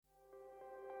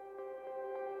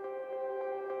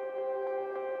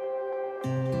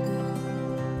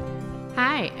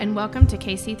Hi, and welcome to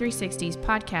KC360's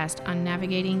podcast on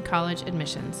navigating college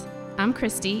admissions. I'm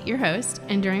Christy, your host,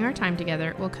 and during our time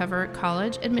together, we'll cover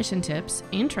college admission tips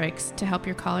and tricks to help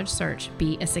your college search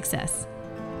be a success.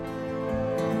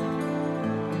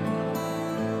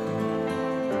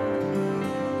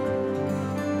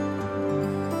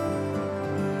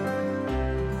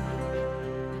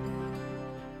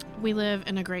 We live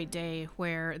in a great day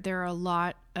where there are a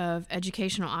lot of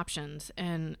educational options,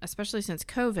 and especially since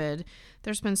COVID,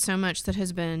 there's been so much that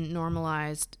has been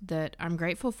normalized that I'm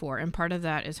grateful for, and part of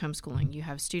that is homeschooling. You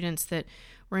have students that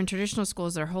were in traditional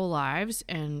schools their whole lives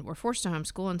and were forced to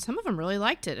homeschool, and some of them really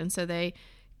liked it, and so they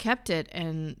kept it,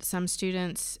 and some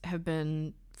students have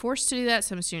been forced to do that.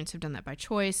 Some students have done that by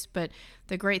choice, but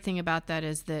the great thing about that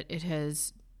is that it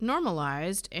has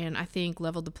normalized and I think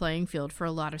leveled the playing field for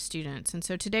a lot of students. And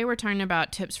so today we're talking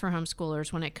about tips for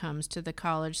homeschoolers when it comes to the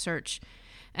college search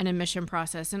and admission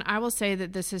process. And I will say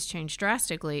that this has changed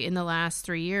drastically in the last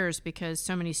 3 years because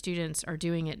so many students are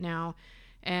doing it now.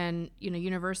 And,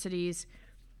 universities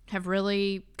have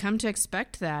really come to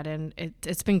expect that, and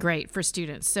it's been great for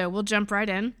students. So we'll jump right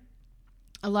in.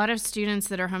 A lot of students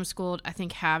that are homeschooled, I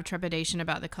think, have trepidation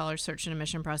about the college search and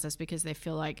admission process because they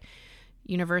feel like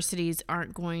universities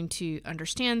aren't going to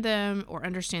understand them or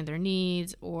understand their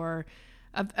needs or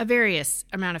a various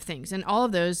amount of things. And all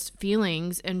of those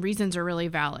feelings and reasons are really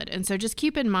valid. And so just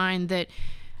keep in mind that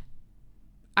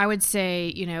I would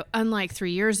say, unlike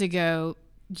 3 years ago,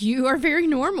 you are very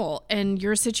normal and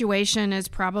your situation is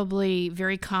probably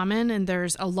very common. And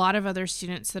there's a lot of other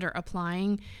students that are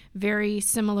applying very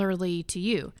similarly to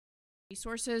you.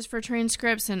 Resources for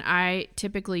transcripts, and I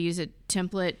typically use a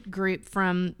template group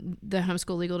from the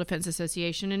Homeschool Legal Defense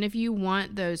Association. And if you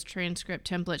want those transcript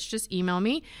templates, just email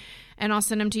me and I'll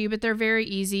send them to you. But they're very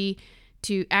easy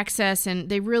to access, and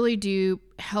they really do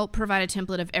help provide a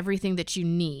template of everything that you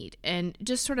need and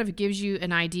just sort of gives you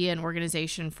an idea and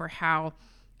organization for how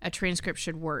a transcript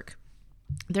should work.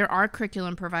 There are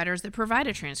curriculum providers that provide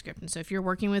a transcript. And so if you're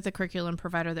working with a curriculum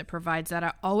provider that provides that,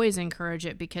 I always encourage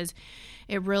it because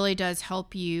it really does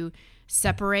help you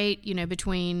separate,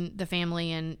 between the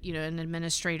family and, an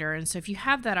administrator. And so if you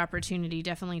have that opportunity,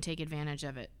 definitely take advantage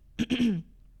of it.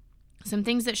 Some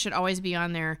things that should always be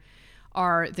on there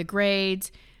are the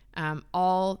grades,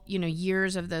 all,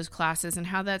 years of those classes, and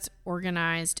how that's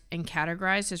organized and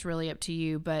categorized is really up to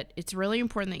you. But it's really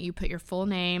important that you put your full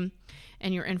name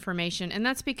and your information. And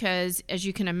that's because, as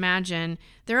you can imagine,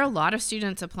 there are a lot of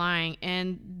students applying.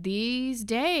 And these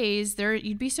days,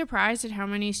 you'd be surprised at how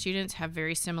many students have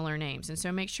very similar names. And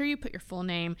so make sure you put your full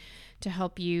name to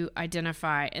help you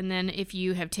identify. And then if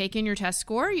you have taken your test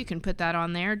score, you can put that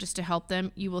on there just to help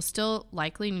them. You will still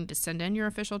likely need to send in your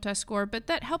official test score, but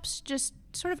that helps just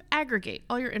sort of aggregate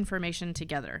all your information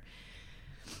together.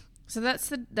 So that's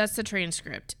the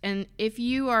transcript. And if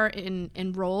you are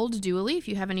enrolled dually, if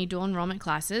you have any dual enrollment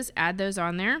classes, add those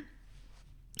on there.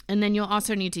 And then you'll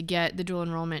also need to get the dual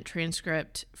enrollment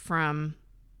transcript from,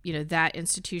 that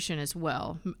institution as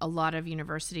well. A lot of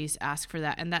universities ask for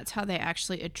that, and that's how they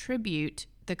actually attribute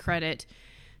the credit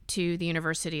to the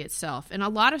university itself. And a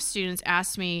lot of students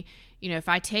ask me, if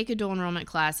I take a dual enrollment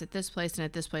class at this place and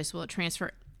at this place, will it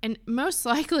transfer? And most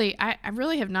likely, I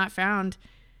really have not found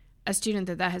a student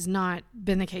that has not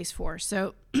been the case for.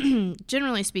 So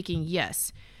generally speaking,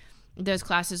 yes, those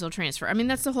classes will transfer. I mean,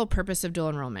 that's the whole purpose of dual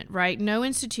enrollment, right? No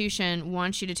institution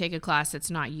wants you to take a class that's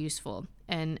not useful.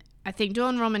 And I think dual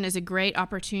enrollment is a great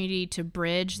opportunity to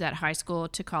bridge that high school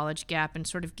to college gap and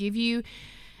sort of give you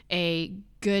a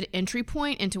good entry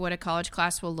point into what a college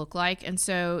class will look like. And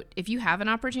so if you have an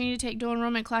opportunity to take dual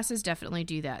enrollment classes, definitely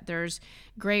do that. There's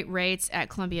great rates at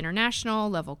Columbia International,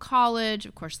 Level College,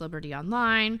 of course, Liberty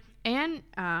Online, and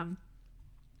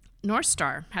North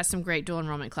Star has some great dual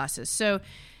enrollment classes. So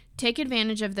take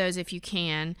advantage of those if you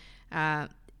can.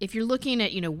 If you're looking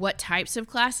at, what types of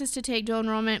classes to take dual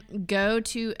enrollment, go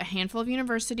to a handful of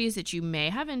universities that you may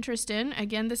have interest in.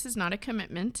 Again, this is not a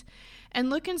commitment. And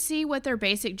look and see what their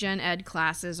basic gen ed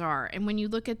classes are. And when you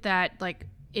look at that, like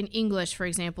in English, for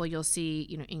example, you'll see,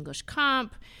 English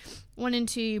Comp, 1 and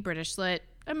 2, British Lit,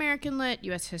 American Lit,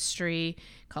 U.S. History,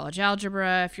 College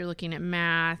Algebra. If you're looking at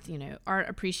math, Art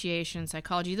Appreciation,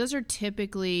 Psychology, those are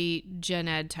typically gen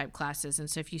ed type classes. And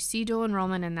so if you see dual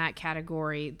enrollment in that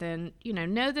category, then,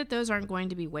 know that those aren't going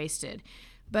to be wasted.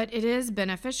 But it is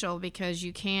beneficial because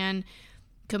you can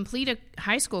complete a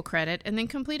high school credit and then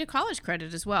complete a college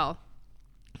credit as well,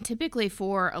 typically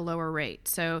for a lower rate.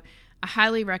 So I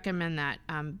highly recommend that.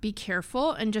 Be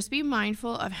careful and just be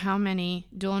mindful of how many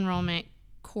dual enrollment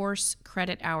course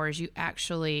credit hours you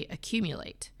actually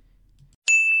accumulate.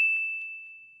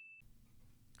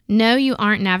 No, you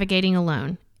aren't navigating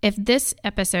alone. If this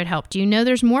episode helped you, know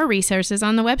there's more resources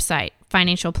on the website: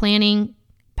 financial planning,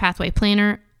 pathway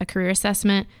planner, a career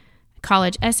assessment,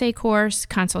 college essay course,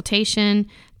 consultation,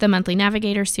 the monthly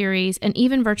Navigator series, and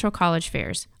even virtual college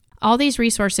fairs. All these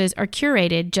resources are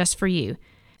curated just for you.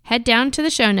 Head down to the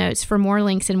show notes for more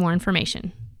links and more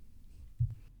information.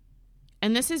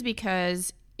 And this is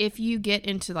because if you get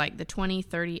into like the 20,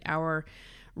 30 hour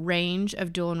range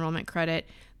of dual enrollment credit,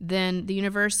 then the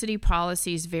university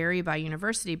policies vary by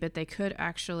university, but they could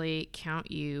actually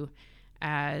count you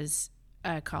as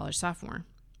a college sophomore.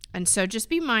 And so just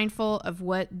be mindful of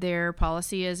what their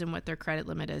policy is and what their credit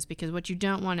limit is, because what you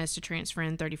don't want is to transfer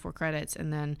in 34 credits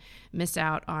and then miss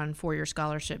out on 4-year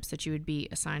scholarships that you would be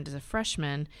assigned as a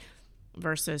freshman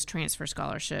versus transfer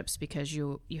scholarships because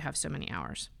you have so many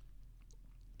hours.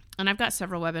 And I've got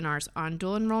several webinars on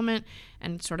dual enrollment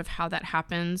and sort of how that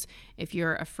happens if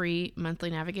you're a free monthly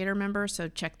Navigator member, so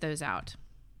check those out.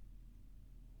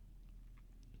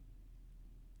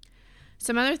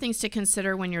 Some other things to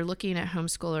consider when you're looking at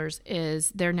homeschoolers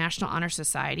is their National Honor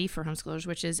Society for homeschoolers,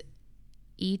 which is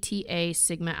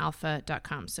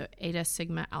etasigmaalpha.com, so Eta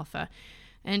Sigma Alpha.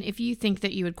 And if you think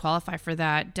that you would qualify for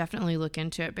that, definitely look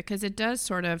into it, because it does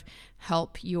sort of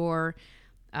help your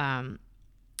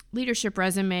leadership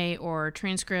resume or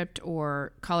transcript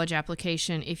or college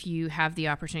application if you have the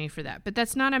opportunity for that. But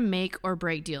that's not a make or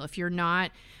break deal. If you're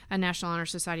not a National Honor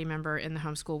Society member in the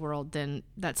homeschool world, then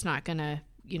that's not going to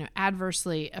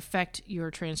adversely affect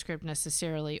your transcript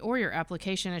necessarily or your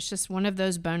application. It's just one of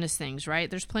those bonus things, right?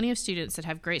 There's plenty of students that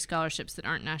have great scholarships that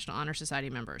aren't National Honor Society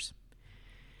members.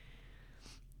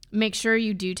 Make sure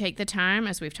you do take the time,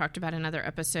 as we've talked about in other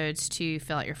episodes, to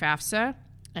fill out your FAFSA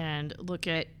and look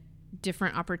at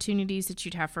different opportunities that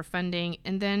you'd have for funding,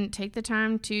 and then take the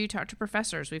time to talk to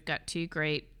professors. We've got 2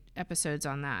 great episodes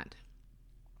on that,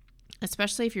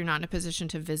 especially if you're not in a position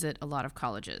to visit a lot of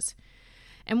colleges.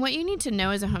 And what you need to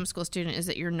know as a homeschool student is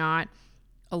that you're not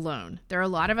alone. There are a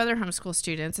lot of other homeschool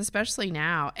students, especially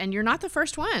now, and you're not the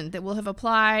first one that will have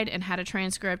applied and had a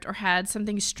transcript or had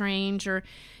something strange or,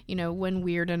 one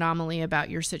weird anomaly about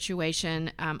your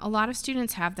situation. A lot of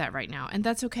students have that right now, and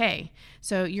that's okay.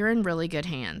 So you're in really good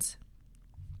hands.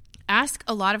 Ask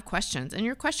a lot of questions, and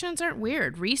your questions aren't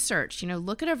weird. Research,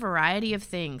 look at a variety of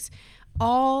things.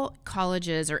 All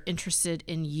colleges are interested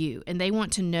in you, and they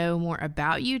want to know more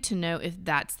about you to know if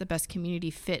that's the best community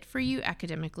fit for you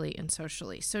academically and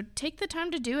socially. So take the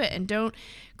time to do it, and don't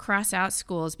cross out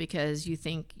schools because you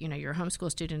think, you're a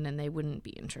homeschool student and they wouldn't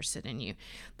be interested in you.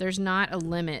 There's not a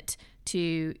limit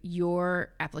to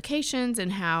your applications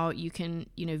and how you can,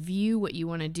 view what you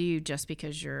want to do just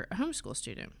because you're a homeschool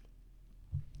student.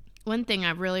 One thing I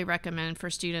really recommend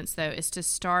for students, though, is to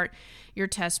start your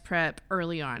test prep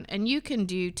early on. And you can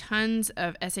do tons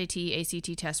of SAT,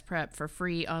 ACT test prep for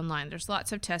free online. There's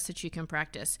lots of tests that you can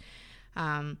practice.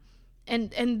 And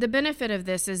the benefit of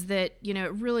this is that,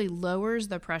 it really lowers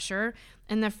the pressure,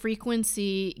 and the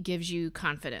frequency gives you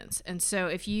confidence. And so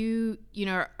if you,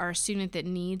 are a student that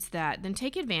needs that, then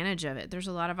take advantage of it. There's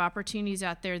a lot of opportunities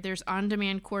out there. There's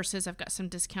on-demand courses. I've got some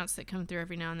discounts that come through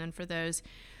every now and then for those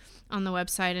on the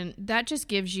website, and that just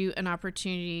gives you an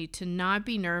opportunity to not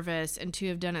be nervous and to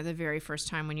have done it the very first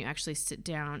time when you actually sit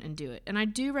down and do it. And I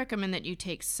do recommend that you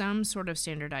take some sort of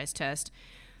standardized test,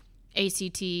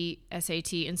 ACT,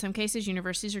 SAT. In some cases,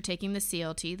 universities are taking the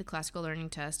CLT, the Classical Learning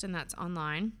Test, and that's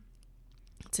online.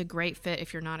 It's a great fit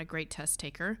if you're not a great test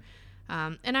taker.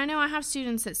 And I know I have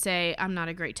students that say, I'm not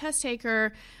a great test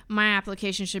taker, my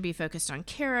application should be focused on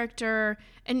character,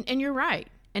 and you're right.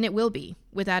 And it will be,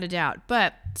 without a doubt.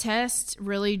 But tests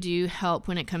really do help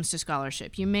when it comes to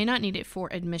scholarship. You may not need it for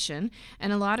admission,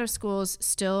 and a lot of schools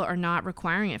still are not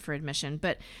requiring it for admission,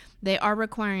 but they are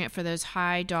requiring it for those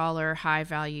high-dollar,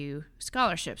 high-value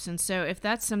scholarships. And so if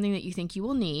that's something that you think you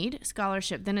will need,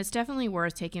 scholarship, then it's definitely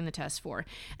worth taking the test for.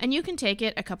 And you can take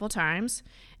it a couple times,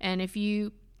 and if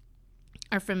you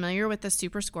are familiar with the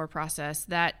super score process,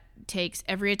 that takes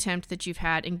every attempt that you've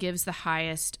had and gives the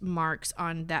highest marks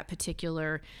on that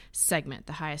particular segment,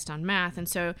 the highest on math. And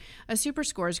so a super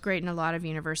score is great, and a lot of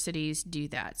universities do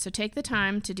that. So take the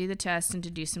time to do the test and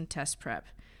to do some test prep.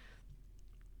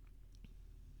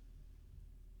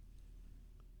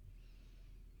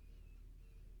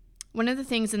 One of the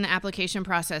things in the application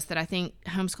process that I think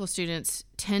homeschool students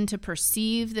tend to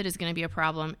perceive that is going to be a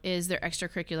problem is their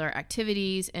extracurricular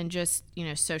activities and just,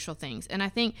 social things. And I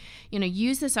think,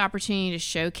 use this opportunity to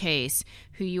showcase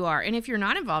who you are. And if you're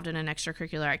not involved in an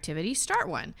extracurricular activity, start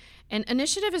one. And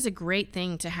initiative is a great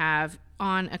thing to have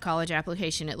on a college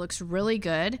application. It looks really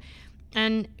good.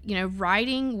 And,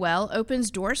 writing well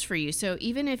opens doors for you. So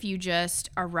even if you just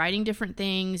are writing different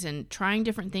things and trying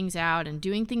different things out and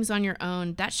doing things on your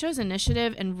own, that shows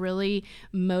initiative and really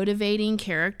motivating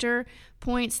character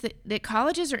points that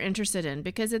colleges are interested in,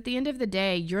 because at the end of the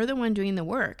day, you're the one doing the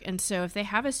work. And so if they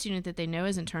have a student that they know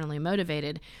is internally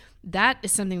motivated, that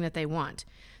is something that they want.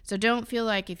 So don't feel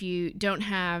like if you don't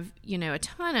have, a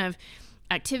ton of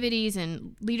activities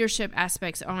and leadership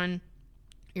aspects on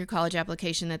your college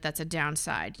application that's a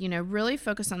downside. Really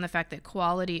focus on the fact that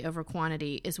quality over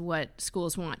quantity is what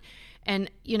schools want.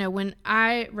 And, when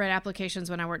I read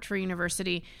applications when I worked for a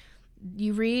university,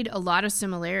 you read a lot of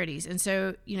similarities. And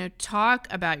so, talk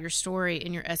about your story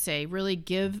in your essay, really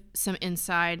give some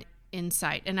insight.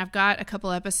 And I've got a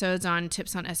couple episodes on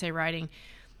tips on essay writing,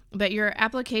 but your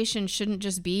application shouldn't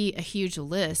just be a huge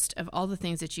list of all the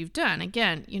things that you've done.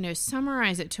 Again,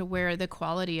 summarize it to where the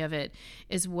quality of it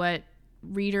is what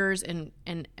readers and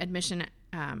admission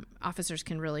officers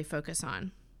can really focus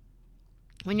on.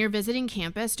 When you're visiting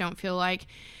campus, don't feel like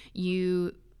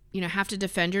you have to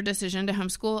defend your decision to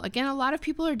homeschool. Again, a lot of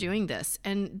people are doing this,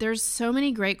 and there's so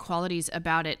many great qualities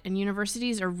about it, and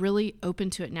universities are really open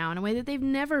to it now in a way that they've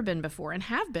never been before and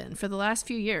have been for the last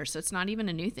few years. So it's not even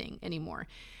a new thing anymore.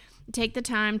 Take the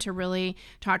time to really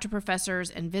talk to professors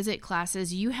and visit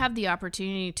classes. You have the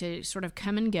opportunity to sort of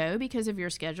come and go because of your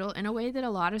schedule in a way that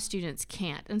a lot of students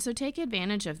can't. And so take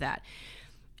advantage of that.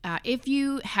 If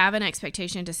you have an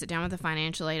expectation to sit down with a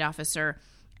financial aid officer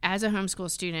as a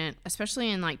homeschool student, especially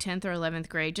in like 10th or 11th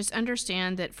grade, just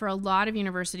understand that for a lot of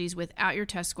universities, without your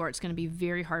test score, it's going to be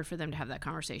very hard for them to have that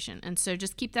conversation. And so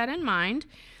just keep that in mind.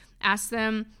 Ask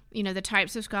them, the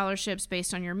types of scholarships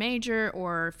based on your major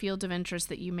or field of interest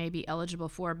that you may be eligible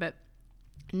for. But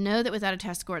know that without a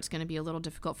test score, it's going to be a little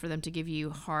difficult for them to give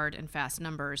you hard and fast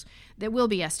numbers that will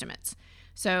be estimates.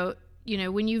 So,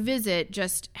 when you visit,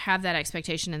 just have that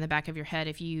expectation in the back of your head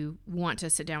if you want to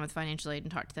sit down with financial aid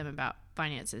and talk to them about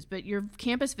finances. But your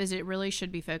campus visit really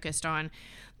should be focused on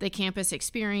the campus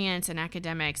experience and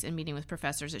academics and meeting with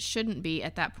professors. It shouldn't be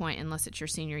at that point, unless it's your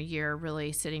senior year,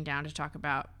 really sitting down to talk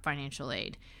about financial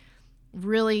aid.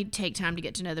 Really take time to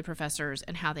get to know the professors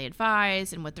and how they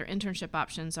advise and what their internship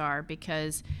options are,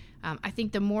 because I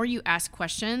think the more you ask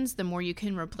questions, the more you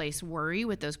can replace worry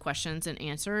with those questions and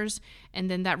answers,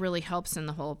 and then that really helps in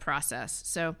the whole process.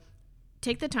 So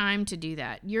take the time to do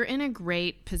that. You're in a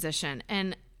great position,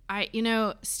 and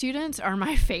students are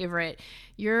my favorite.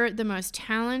 You're the most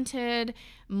talented,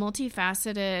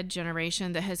 multifaceted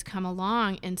generation that has come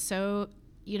along, and so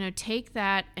take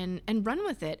that and run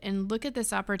with it and look at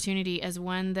this opportunity as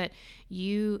one that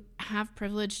you have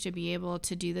privilege to be able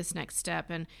to do this next step.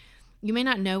 And you may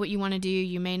not know what you want to do.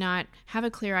 You may not have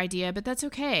a clear idea, but that's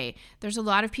okay. There's a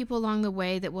lot of people along the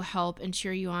way that will help and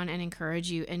cheer you on and encourage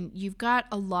you. And you've got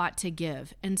a lot to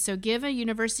give. And so give a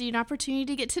university an opportunity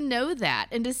to get to know that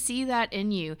and to see that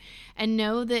in you and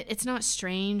know that it's not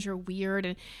strange or weird.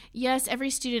 And yes, every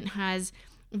student has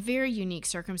very unique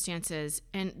circumstances,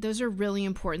 and those are really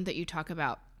important that you talk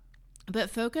about. But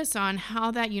focus on how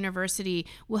that university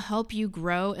will help you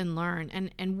grow and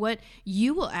learn, and what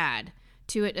you will add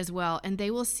to it as well. And they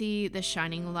will see the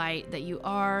shining light that you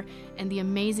are and the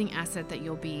amazing asset that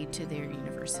you'll be to their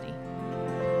university.